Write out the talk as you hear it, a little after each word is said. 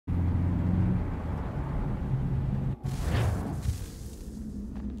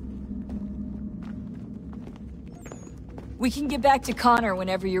We can get back to Connor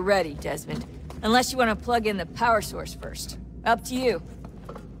whenever you're ready, Desmond. Unless you want to plug in the power source first. Up to you.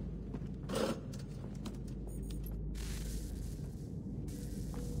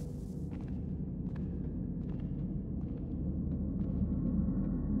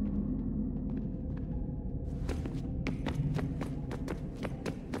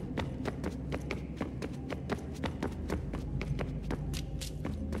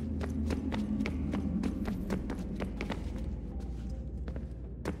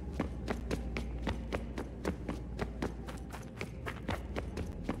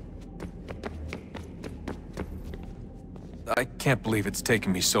 I can't believe it's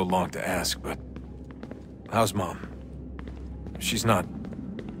taken me so long to ask, but... how's Mom? She's not...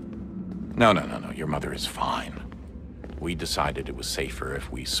 No. Your mother is fine. We decided it was safer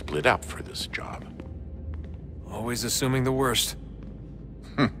if we split up for this job. Always assuming the worst.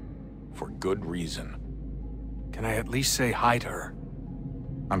 For good reason. Can I at least say hi to her?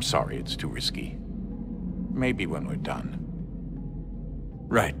 I'm sorry, it's too risky. Maybe when we're done.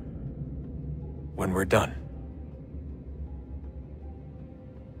 Right. When we're done.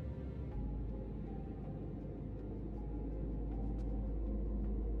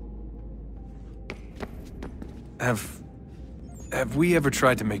 Have we ever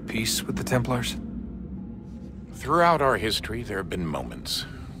tried to make peace with the Templars? Throughout our history, there have been moments.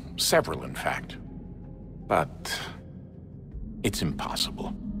 Several, in fact. But... it's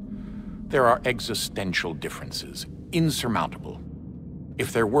impossible. There are existential differences, insurmountable.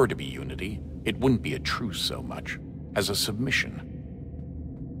 If there were to be unity, it wouldn't be a truce so much as a submission.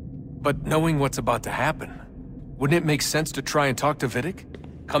 But knowing what's about to happen, wouldn't it make sense to try and talk to Vidic?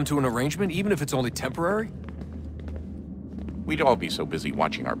 Come to an arrangement, even if it's only temporary? We'd all be so busy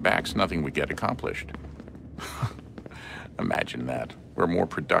watching our backs, nothing would get accomplished. Imagine that. We're more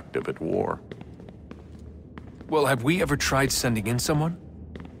productive at war. Well, have we ever tried sending in someone?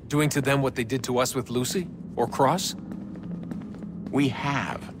 Doing to them what they did to us with Lucy? Or Cross? We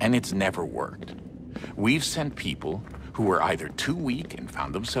have, and it's never worked. We've sent people who were either too weak and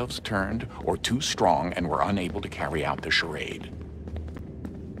found themselves turned, or too strong and were unable to carry out the charade.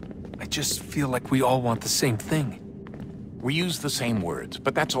 I just feel like we all want the same thing. We use the same words,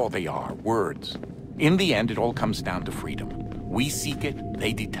 but that's all they are, words. In the end, it all comes down to freedom. We seek it,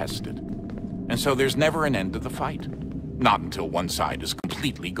 they detest it. And so there's never an end to the fight. Not until one side is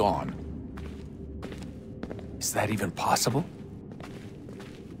completely gone. Is that even possible?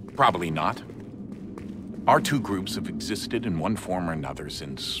 Probably not. Our two groups have existed in one form or another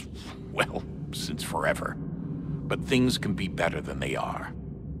since, well, since forever. But things can be better than they are.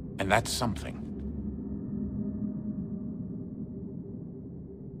 And that's something.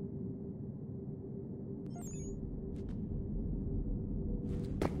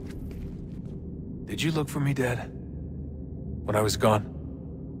 Did you look for me, Dad? When I was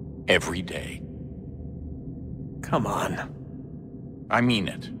gone? Every day. Come on. I mean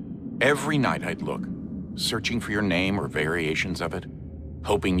it. Every night I'd look, searching for your name or variations of it,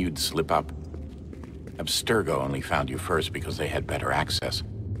 hoping you'd slip up. Abstergo only found you first because they had better access.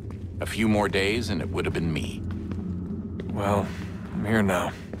 A few more days and it would have been me. Well, I'm here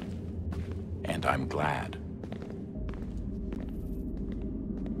now. And I'm glad.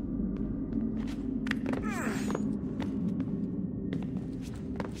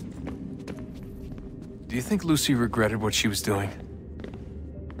 Do you think Lucy regretted what she was doing?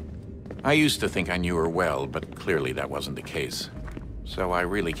 I used to think I knew her well, but clearly that wasn't the case. So I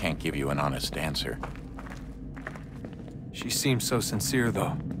really can't give you an honest answer. She seemed so sincere,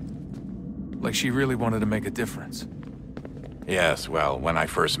 though. Like she really wanted to make a difference. Yes, well, when I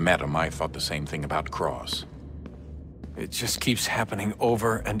first met him, I thought the same thing about Cross. It just keeps happening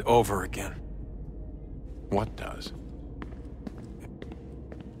over and over again. What does?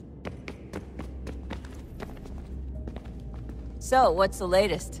 So, what's the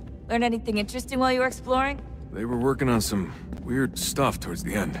latest? Learn anything interesting while you were exploring? They were working on some weird stuff towards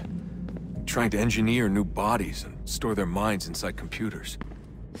the end. Trying to engineer new bodies and store their minds inside computers.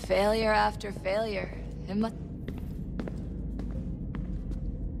 Failure after failure.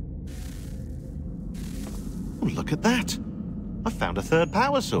 Oh, look at that! I found a third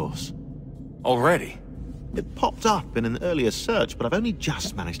power source. Already? It popped up in an earlier search, but I've only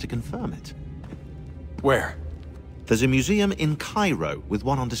just managed to confirm it. Where? There's a museum in Cairo with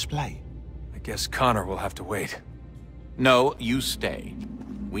one on display. I guess Connor will have to wait. No, you stay.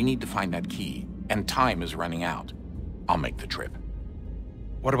 We need to find that key, and time is running out. I'll make the trip.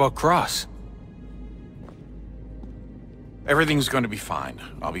 What about Cross? Everything's going to be fine.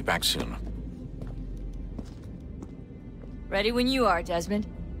 I'll be back soon. Ready when you are, Desmond.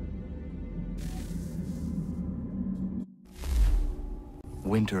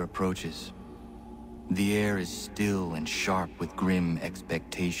 Winter approaches. The air is still and sharp with grim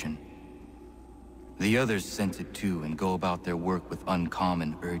expectation. The others sense it too and go about their work with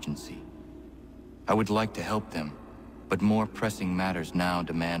uncommon urgency. I would like to help them, but more pressing matters now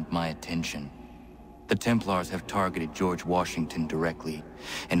demand my attention. The Templars have targeted George Washington directly,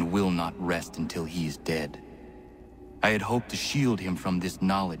 and will not rest until he is dead. I had hoped to shield him from this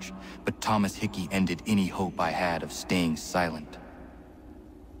knowledge, but Thomas Hickey ended any hope I had of staying silent.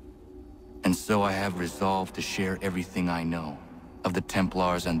 And so I have resolved to share everything I know, of the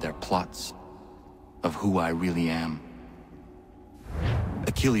Templars and their plots, of who I really am.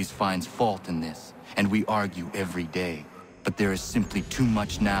 Achilles finds fault in this, and we argue every day, but there is simply too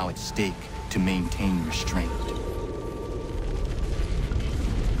much now at stake to maintain restraint.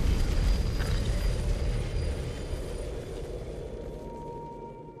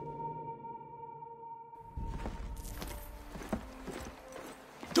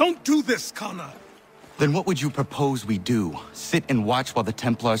 Don't do this, Connor! Then what would you propose we do? Sit and watch while the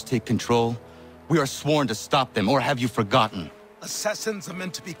Templars take control? We are sworn to stop them, or have you forgotten? Assassins are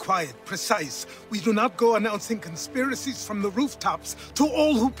meant to be quiet, precise. We do not go announcing conspiracies from the rooftops to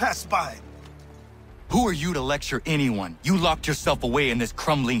all who pass by. Who are you to lecture anyone? You locked yourself away in this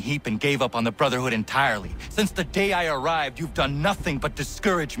crumbling heap and gave up on the Brotherhood entirely. Since the day I arrived, you've done nothing but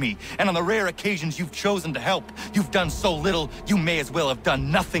discourage me. And on the rare occasions you've chosen to help, you've done so little, you may as well have done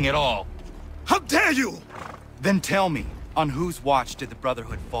nothing at all. How dare you! Then tell me, on whose watch did the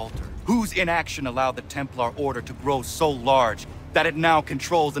Brotherhood falter? Whose inaction allowed the Templar Order to grow so large that it now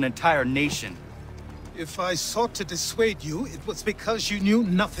controls an entire nation? If I sought to dissuade you, it was because you knew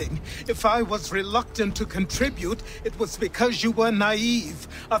nothing. If I was reluctant to contribute, it was because you were naive.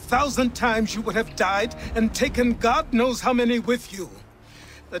 1,000 times you would have died and taken God knows how many with you.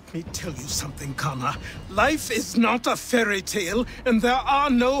 Let me tell you something, Connor. Life is not a fairy tale, and there are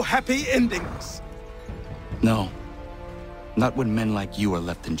no happy endings. No. Not when men like you are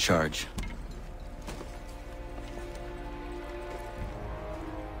left in charge.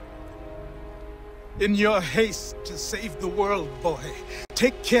 In your haste to save the world, boy,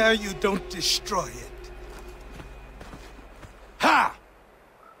 take care you don't destroy it. Ha!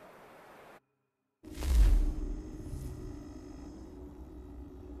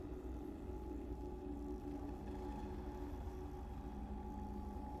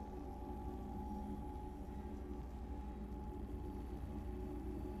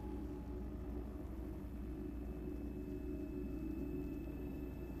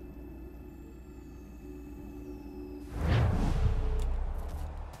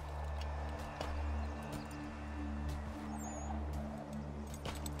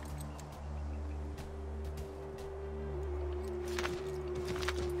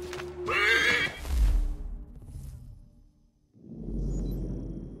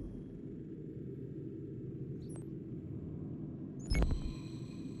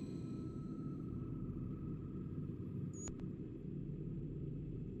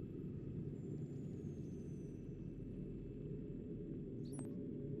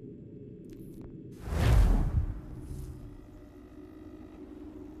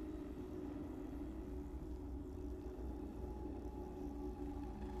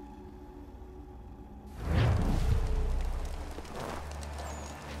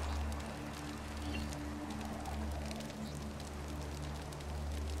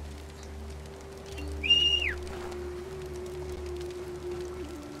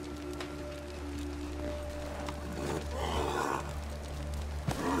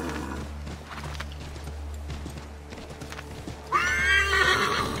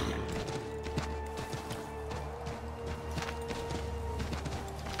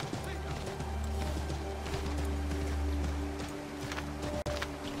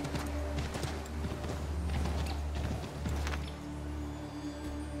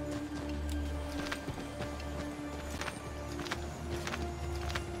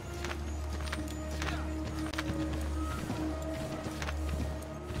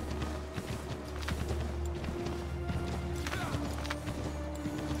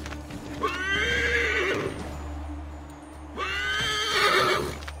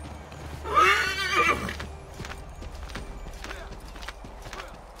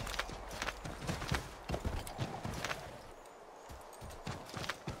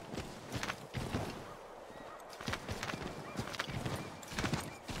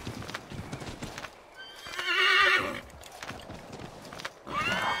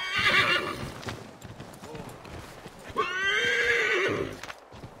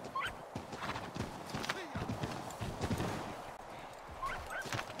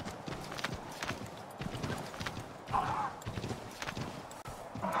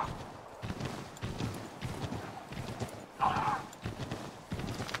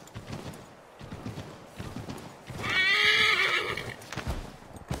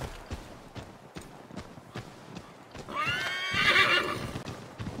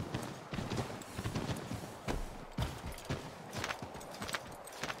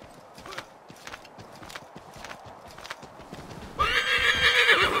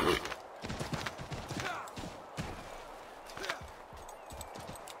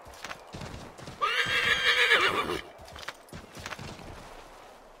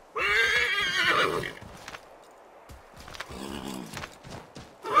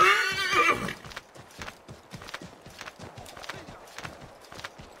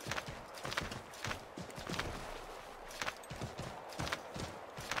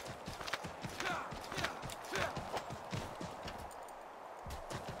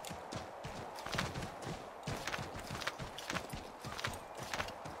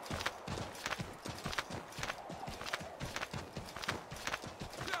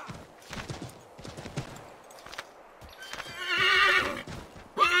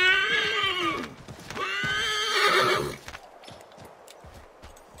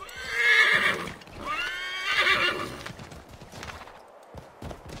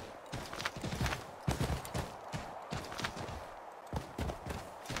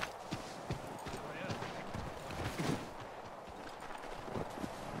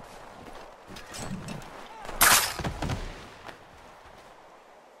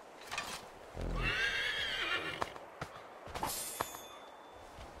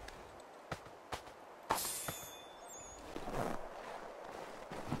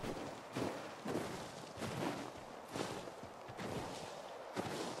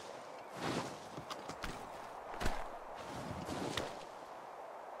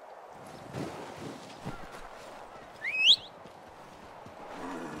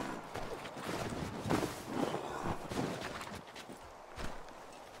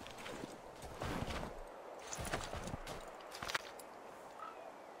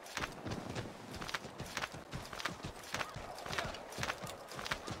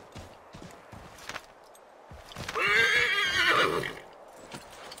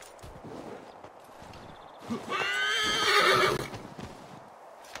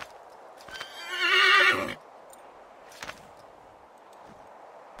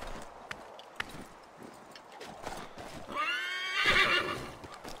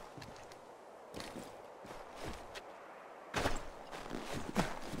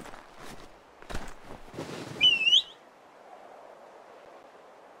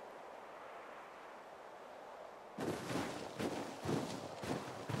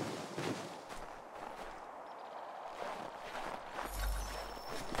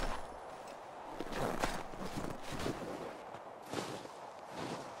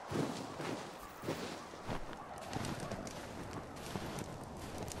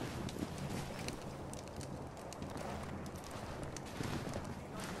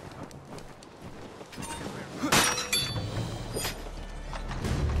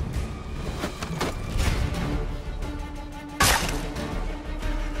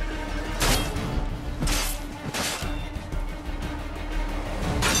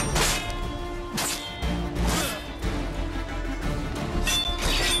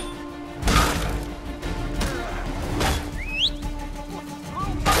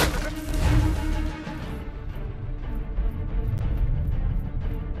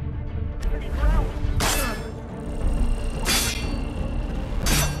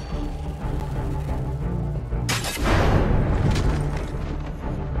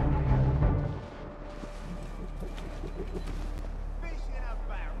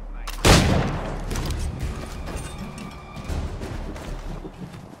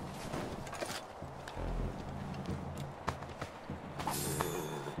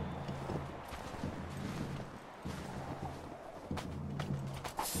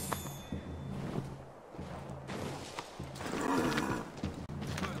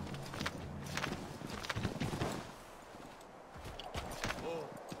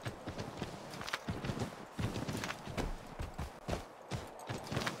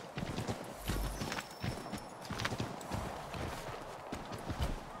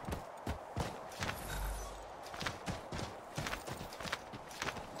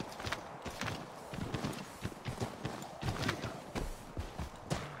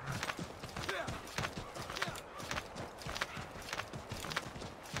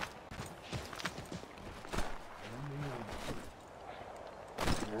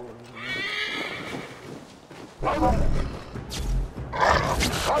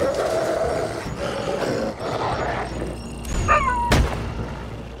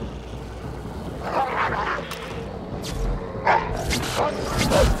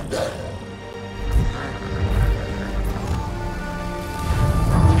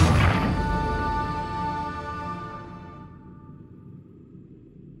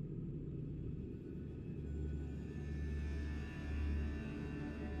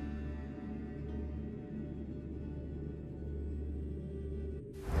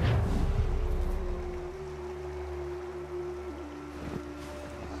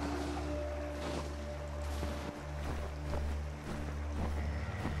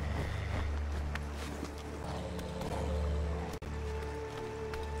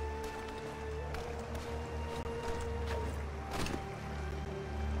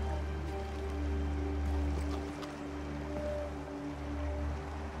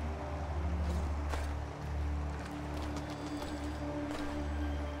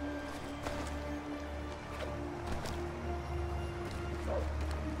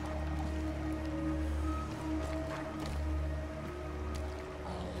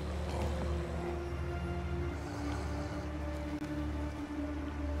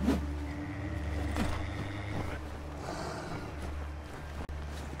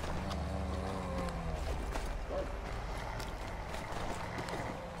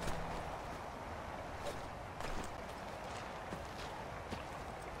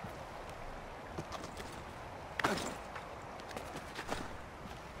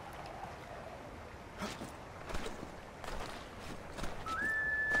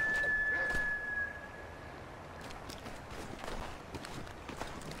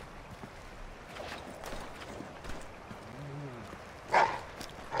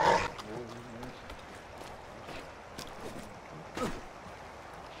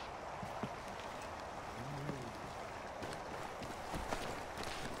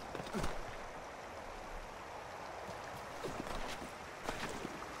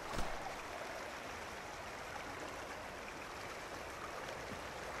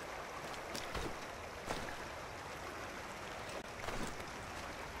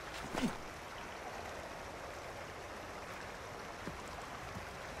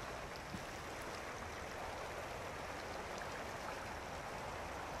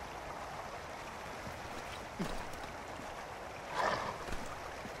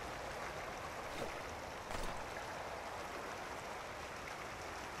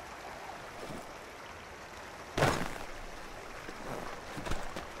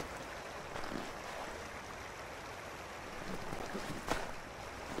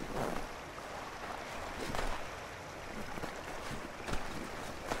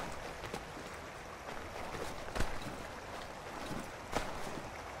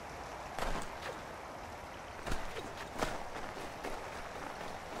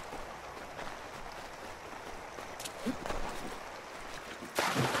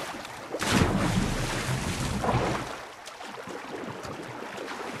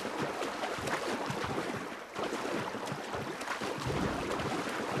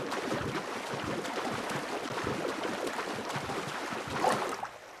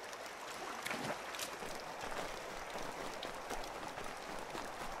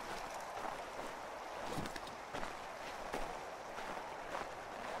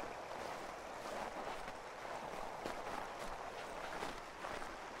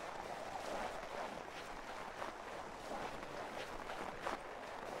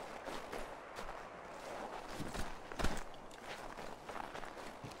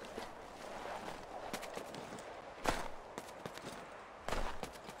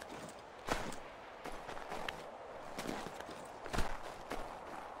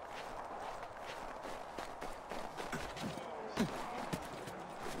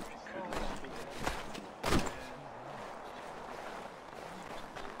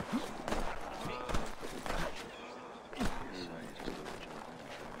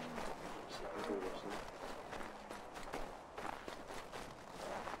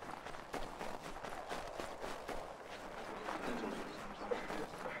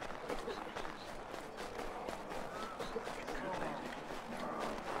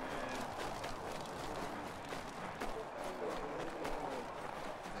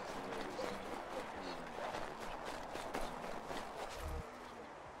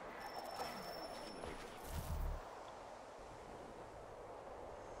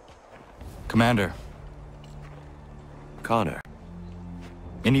 Commander, Connor.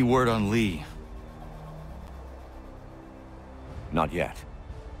 any word on Lee? Not yet.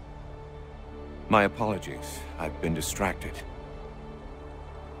 My apologies. I've been distracted.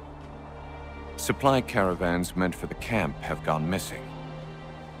 Supply caravans meant for the camp have gone missing.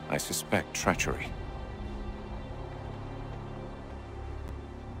 I suspect treachery.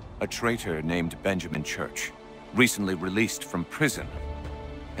 A traitor named Benjamin Church, recently released from prison,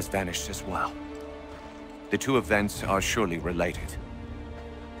 has vanished as well. The two events are surely related.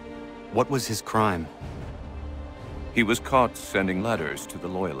 What was his crime? He was caught sending letters to the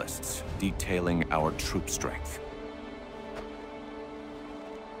Loyalists, detailing our troop strength.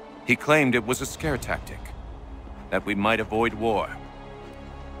 He claimed it was a scare tactic, that we might avoid war.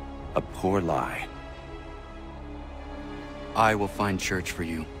 A poor lie. I will find Church for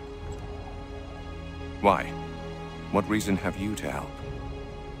you. Why? What reason have you to help?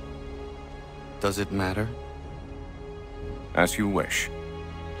 Does it matter? As you wish.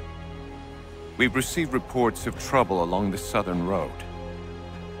 We've received reports of trouble along the southern road.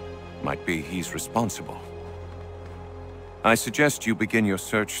 Might be he's responsible. I suggest you begin your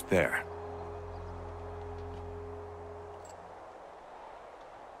search there.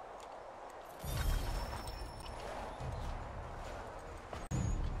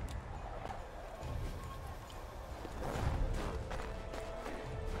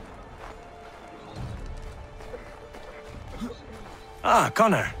 Ah,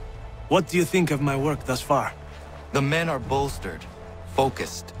 Connor. What do you think of my work thus far? The men are bolstered,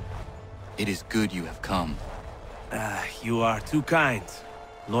 focused. It is good you have come. You are too kind.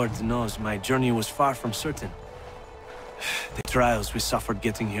 Lord knows my journey was far from certain. The trials we suffered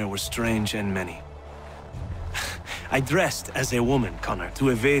getting here were strange and many. I dressed as a woman, Connor, to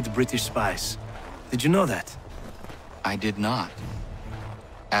evade British spies. Did you know that? I did not.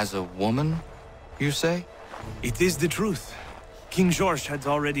 As a woman, you say? It is the truth. King George had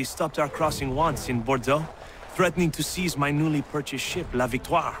already stopped our crossing once in Bordeaux, threatening to seize my newly purchased ship, La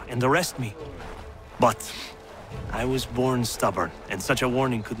Victoire, and arrest me. But I was born stubborn, and such a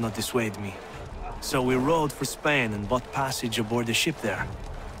warning could not dissuade me. So we rode for Spain and bought passage aboard the ship there.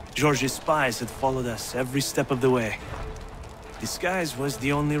 George's spies had followed us every step of the way. Disguise was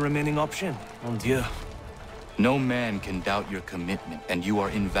the only remaining option, mon Dieu. No man can doubt your commitment, and you are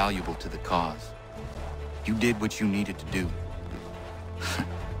invaluable to the cause. You did what you needed to do.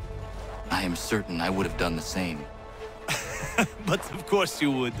 I am certain I would have done the same. But of course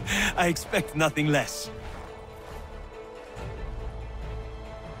you would. I expect nothing less.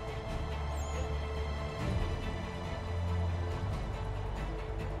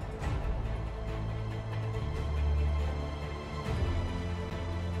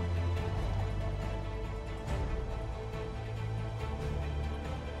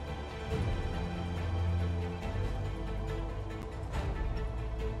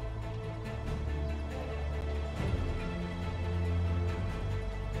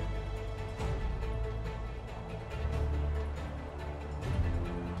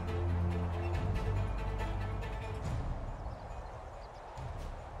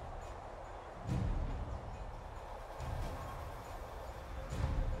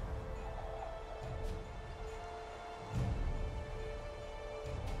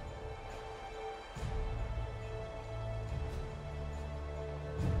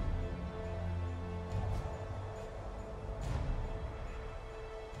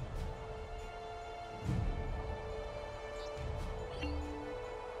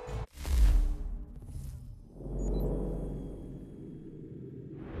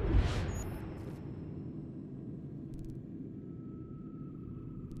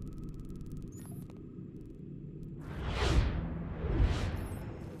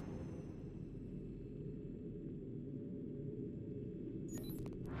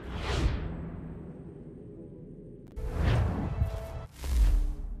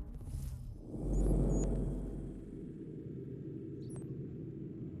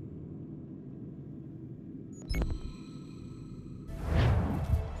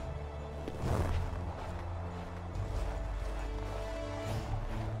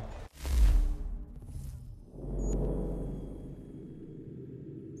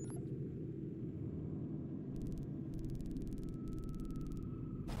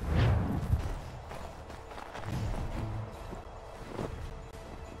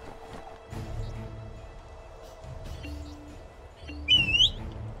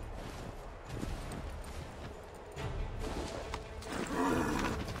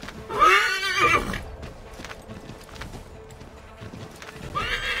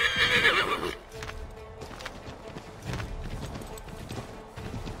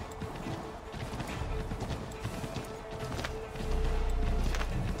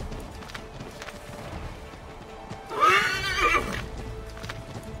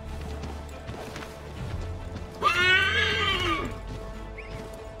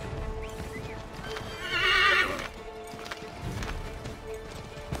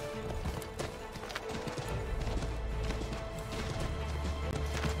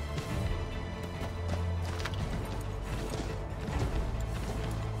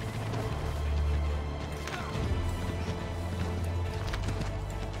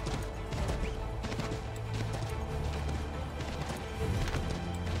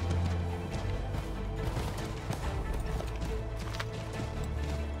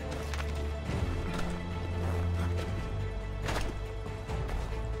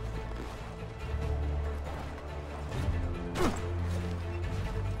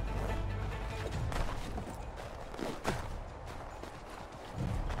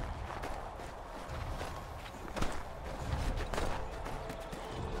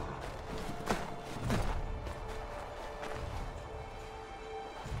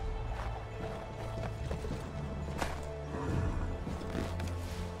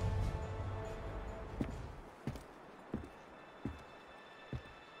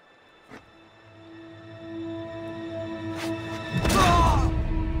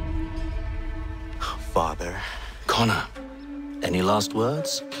 Honor. Any last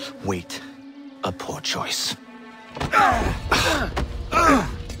words? Wait. A poor choice.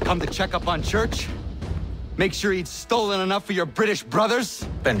 Come to check up on Church? Make sure he'd stolen enough for your British brothers?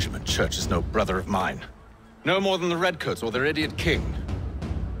 Benjamin Church is no brother of mine. No more than the Redcoats or their idiot king.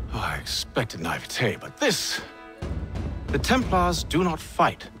 Oh, I expected naivete, but this... The Templars do not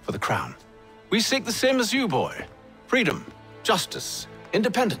fight for the crown. We seek the same as you, boy. Freedom, justice,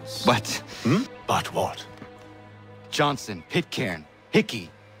 independence. But... But what? Johnson, Pitcairn, Hickey,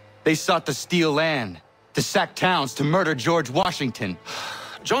 they sought to steal land, to sack towns, to murder George Washington.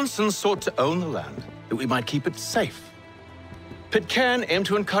 Johnson sought to own the land, that we might keep it safe. Pitcairn aimed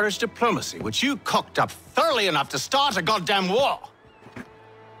to encourage diplomacy, which you cocked up thoroughly enough to start a goddamn war.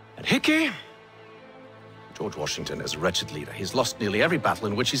 And Hickey? George Washington is a wretched leader. He's lost nearly every battle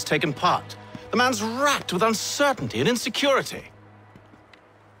in which he's taken part. The man's racked with uncertainty and insecurity.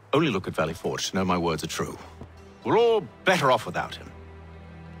 Only look at Valley Forge to know my words are true. We're all better off without him.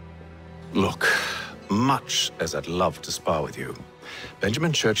 Look, much as I'd love to spar with you,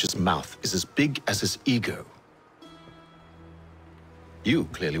 Benjamin Church's mouth is as big as his ego. You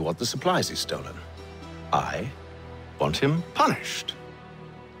clearly want the supplies he's stolen. I want him punished.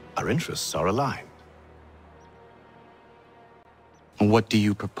 Our interests are aligned. What do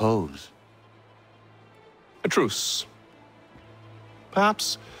you propose? A truce.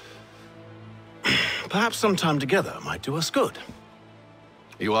 Perhaps some time together might do us good.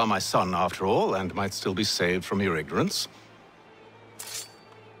 You are my son, after all, and might still be saved from your ignorance.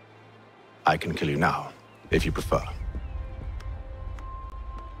 I can kill you now, if you prefer.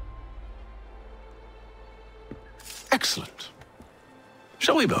 Excellent.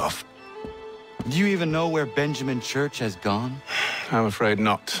 Shall we be off? Do you even know where Benjamin Church has gone? I'm afraid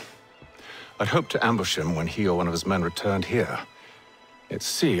not. I'd hoped to ambush him when he or one of his men returned here. It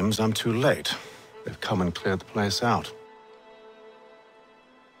seems I'm too late. They've come and cleared the place out.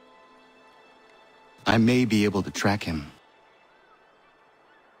 I may be able to track him.